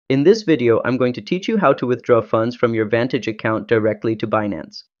In this video, I'm going to teach you how to withdraw funds from your Vantage account directly to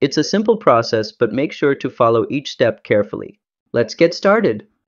Binance. It's a simple process, but make sure to follow each step carefully. Let's get started.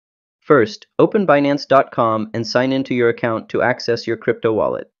 First, open Binance.com and sign into your account to access your crypto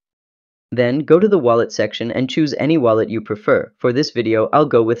wallet. Then go to the wallet section and choose any wallet you prefer. For this video, I'll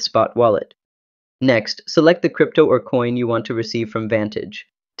go with Spot Wallet. Next, select the crypto or coin you want to receive from Vantage.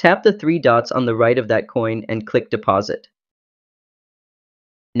 Tap the three dots on the right of that coin and click Deposit.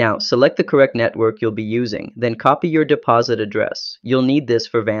 Now, select the correct network you'll be using, then copy your deposit address. You'll need this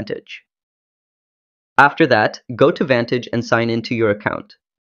for Vantage. After that, go to Vantage and sign into your account.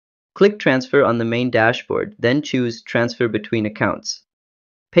 Click Transfer on the main dashboard, then choose Transfer Between Accounts.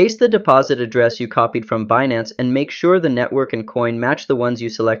 Paste the deposit address you copied from Binance and make sure the network and coin match the ones you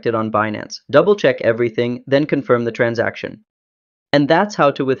selected on Binance. Double-check everything, then confirm the transaction. And that's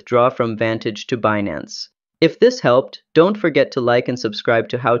how to withdraw from Vantage to Binance. If this helped, don't forget to like and subscribe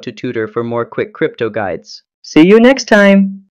to How to Tutor for more quick crypto guides. See you next time!